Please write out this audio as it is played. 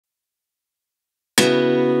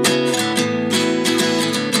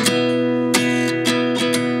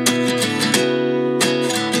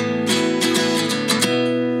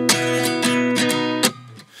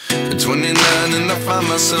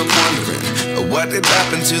what did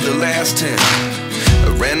happen to the last 10? I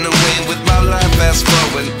ran away with my life, fast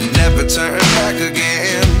forward, never turn back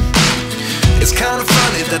again. It's kinda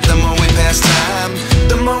funny that the more we pass time,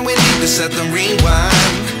 the more we need to set the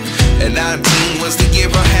rewind. And 19 was the year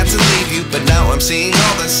I had to leave you, but now I'm seeing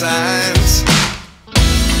all the signs.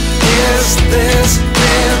 Is this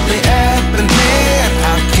really happening?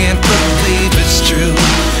 I can't believe it's true.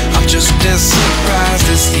 I'm just as surprised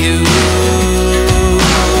as you.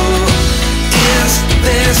 Is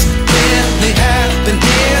this really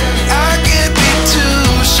happening? I can't be too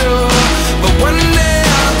sure, but one day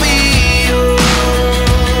I'll be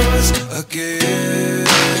yours again.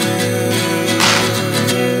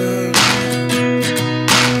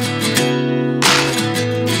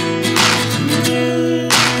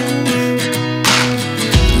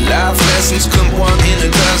 Life lessons come one in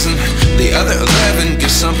a dozen. The other 11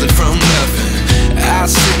 get something from nothing. I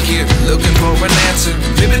sit here looking for an answer.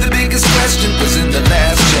 Maybe the biggest question was in the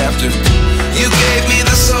last chapter. You gave me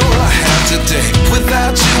the soul I have today.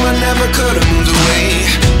 Without you I never could have moved away.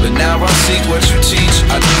 But now I see what you teach.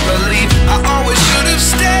 I do believe I always should have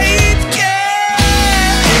stayed.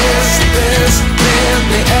 Yeah. Is this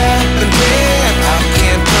really happening? I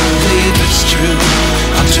can't believe it's true.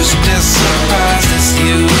 I'm just as surprised as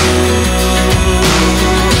you.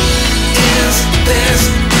 Is this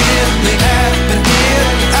really happening?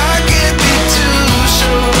 I can't be too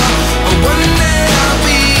sure, but one day I'll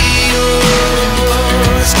be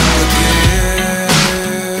yours again.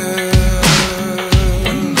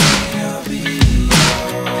 One day I'll be yours.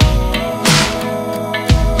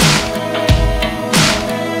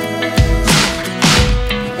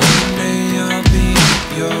 One day I'll be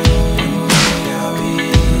yours.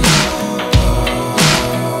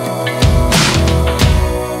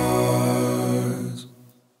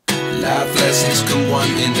 Life lessons come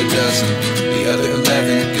one in a dozen. The other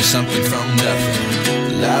 11 get something from nothing.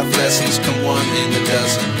 Life lessons come one in a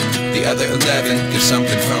dozen. The other 11 get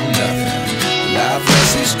something from nothing. Life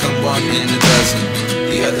lessons come one in a dozen.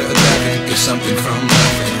 The other 11 get something from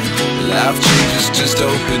nothing. Life changes just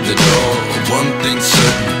open the door. One thing's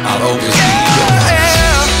certain, I'll always be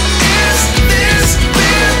yours. Is this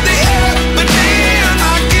really happening?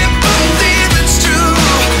 I can't believe it's true.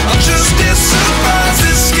 I'm just as surprised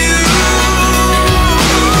as you.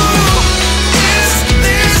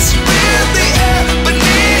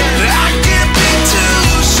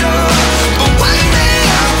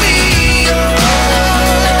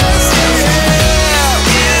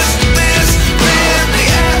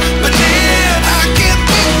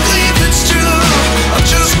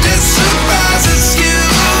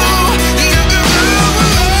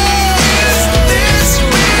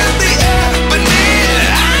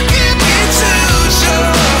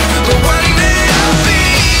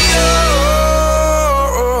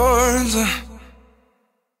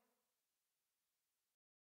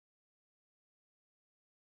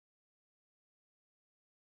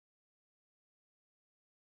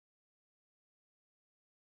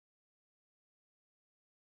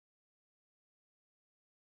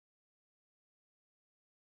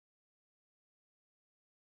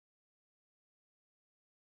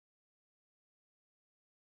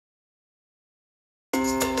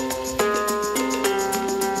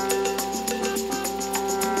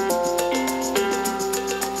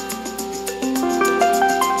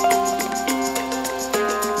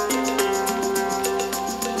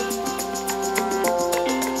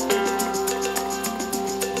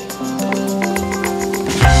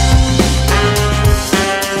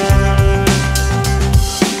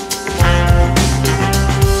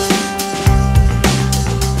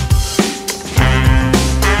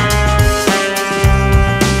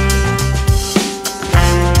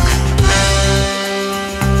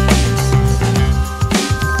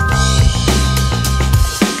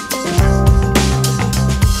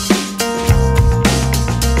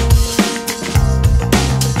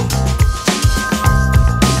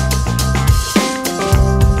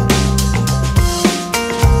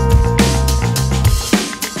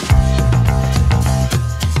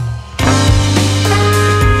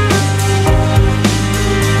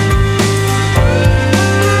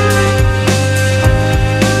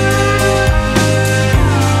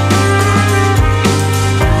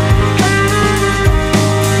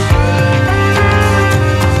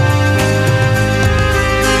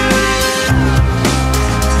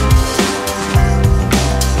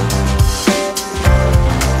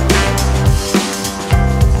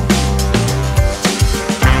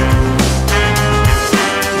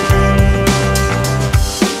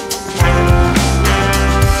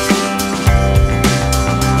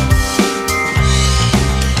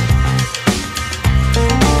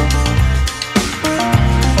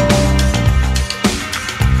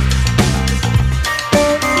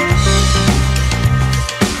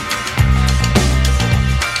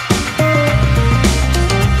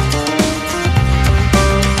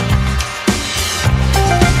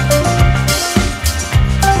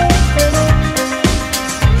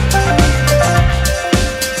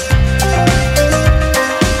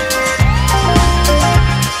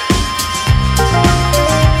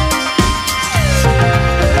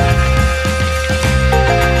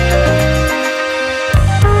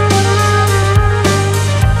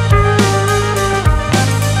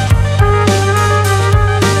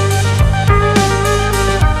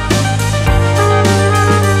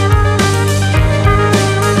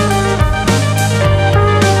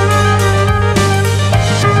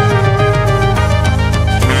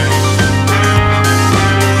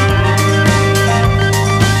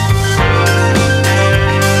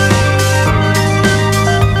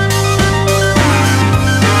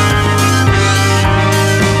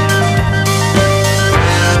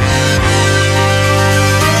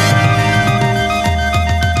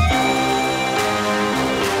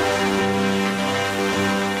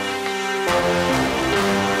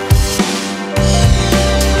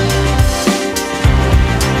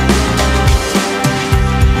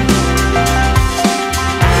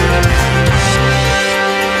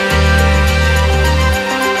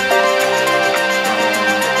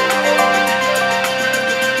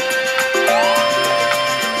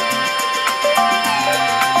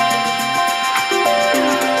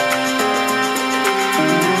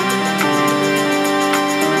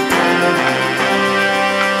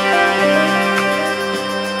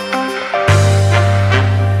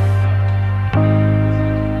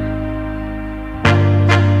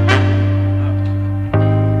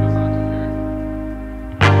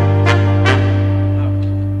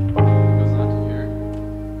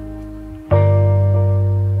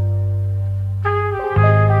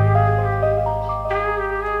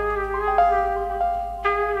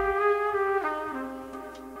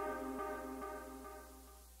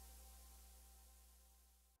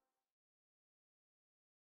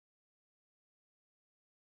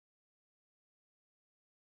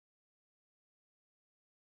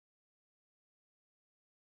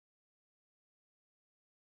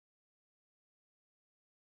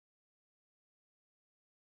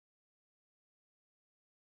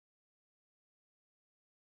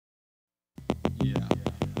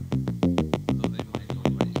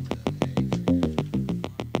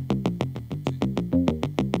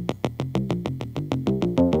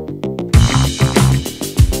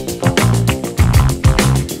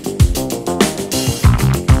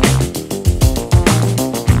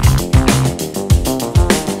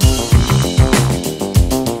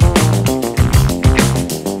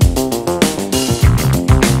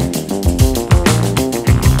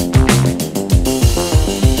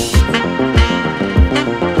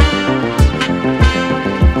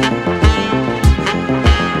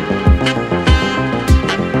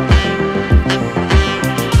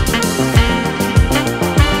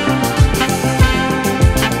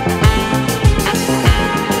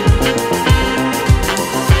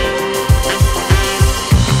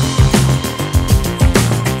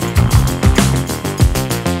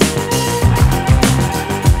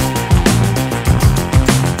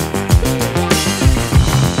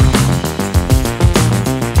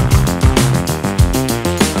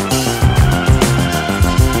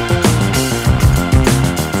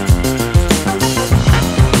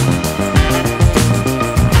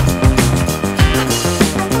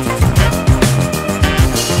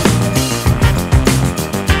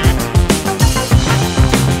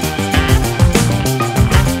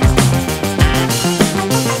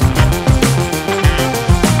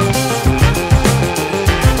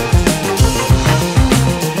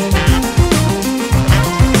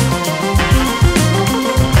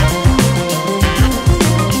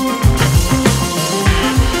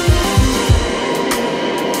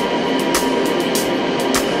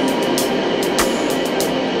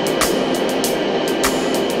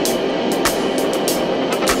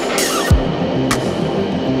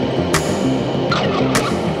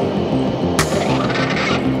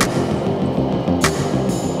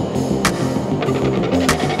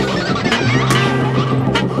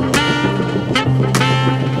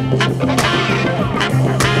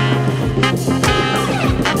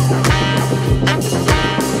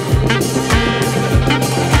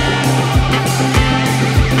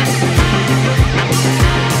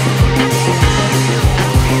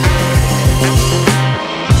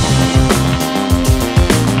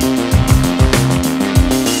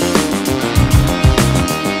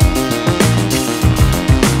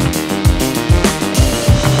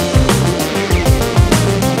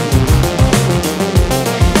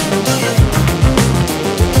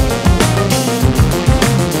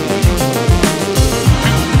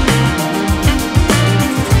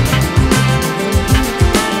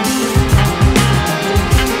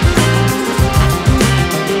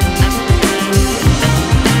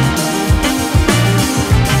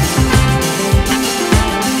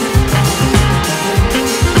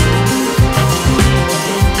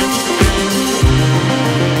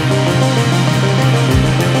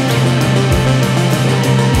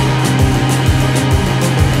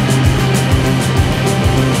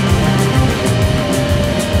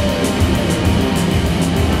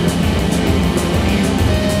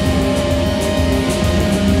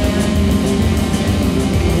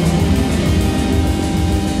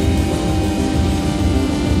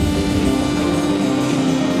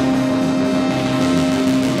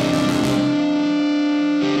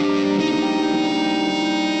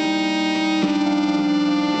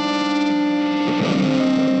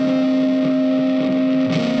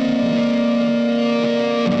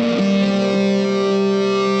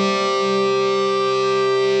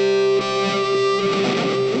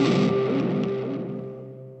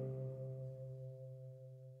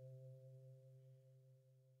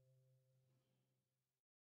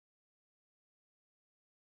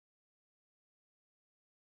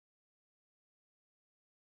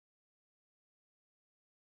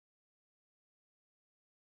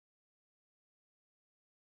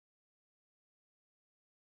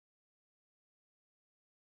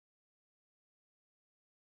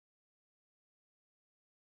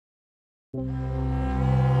 you.